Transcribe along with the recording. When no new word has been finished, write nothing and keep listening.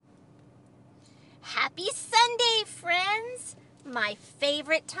Happy Sunday, friends! My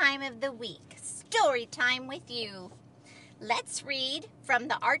favorite time of the week, story time with you. Let's read from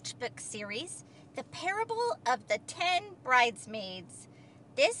the Archbook series, The Parable of the 10 Bridesmaids.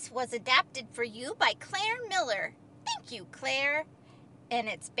 This was adapted for you by Claire Miller. Thank you, Claire. And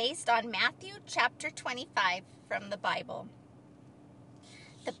it's based on Matthew chapter 25 from the Bible.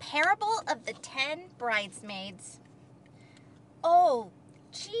 The Parable of the 10 Bridesmaids. "Oh,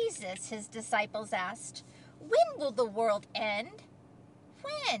 Jesus," his disciples asked, "when will the world end?"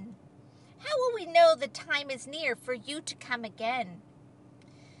 "When? How will we know the time is near for you to come again?"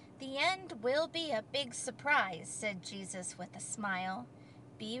 "The end will be a big surprise," said Jesus with a smile.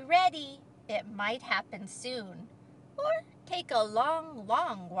 "Be ready. It might happen soon, or take a long,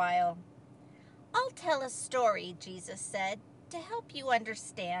 long while." "I'll tell a story," Jesus said, "to help you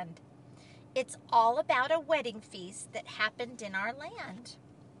understand. It's all about a wedding feast that happened in our land."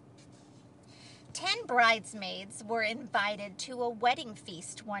 10 bridesmaids were invited to a wedding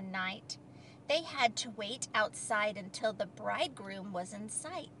feast one night. They had to wait outside until the bridegroom was in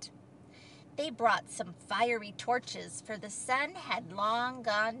sight. They brought some fiery torches, for the sun had long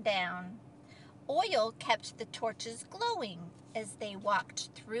gone down. Oil kept the torches glowing as they walked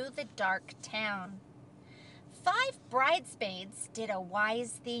through the dark town. 5 bridesmaids did a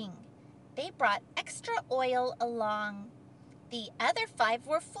wise thing. They brought extra oil along. The other 5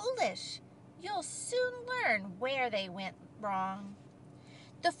 were foolish. You'll soon learn where they went wrong.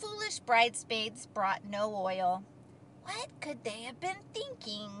 The foolish bridesmaids brought no oil. What could they have been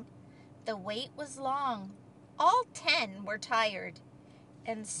thinking? The wait was long. All 10 were tired,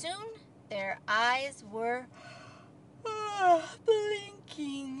 and soon their eyes were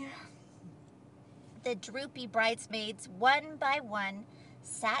blinking. The droopy bridesmaids, one by one,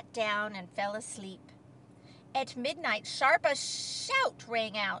 sat down and fell asleep. At midnight, sharp a shout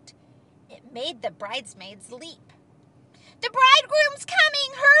rang out. It made the bridesmaids leap. "The bridegroom's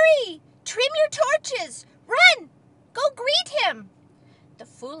coming! Hurry! Trim your torches! Run! Go greet him!" The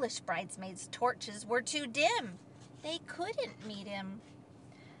foolish bridesmaids' torches were too dim. They couldn't meet him.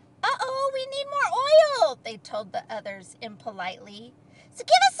 "Uh-oh, we need more oil," they told the others impolitely. "So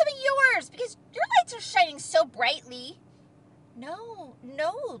give us some of yours, because your lights are shining so brightly." No,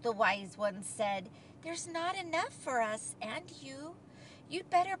 the wise ones said. "There's not enough for us and you. You'd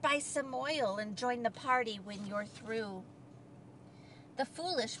better buy some oil and join the party when you're through." The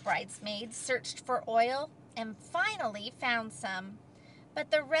foolish bridesmaids searched for oil and finally found some.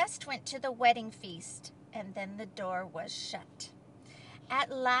 But the rest went to the wedding feast, and then the door was shut. At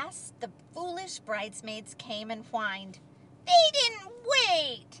last, the foolish bridesmaids came and whined. They didn't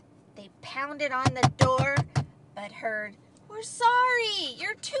wait! They pounded on the door, but heard, "We're sorry,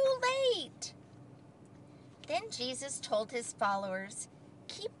 you're too late." Then Jesus told his followers,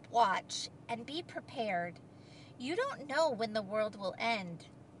 "Keep watch and be prepared. You don't know when the world will end.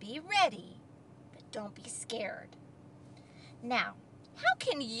 Be ready, but don't be scared." Now, how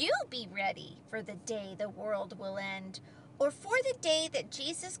can you be ready for the day the world will end, or for the day that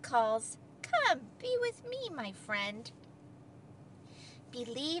Jesus calls, "Come, be with me, my friend"?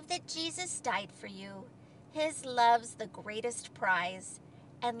 Believe that Jesus died for you. His love's the greatest prize,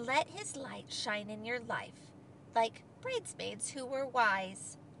 and let his light shine in your life, like bridesmaids who were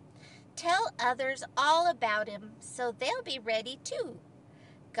wise. Tell others all about him so they'll be ready too.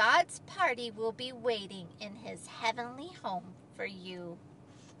 God's party will be waiting in his heavenly home for you.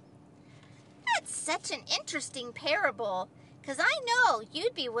 That's such an interesting parable, because I know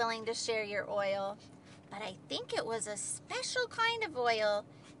you'd be willing to share your oil, but I think it was a special kind of oil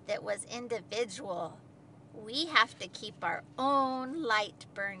that was individual. We have to keep our own light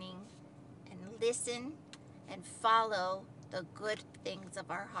burning and listen and follow the good things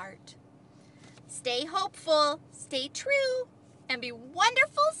of our heart. Stay hopeful, stay true, and be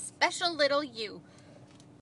wonderful, special little you.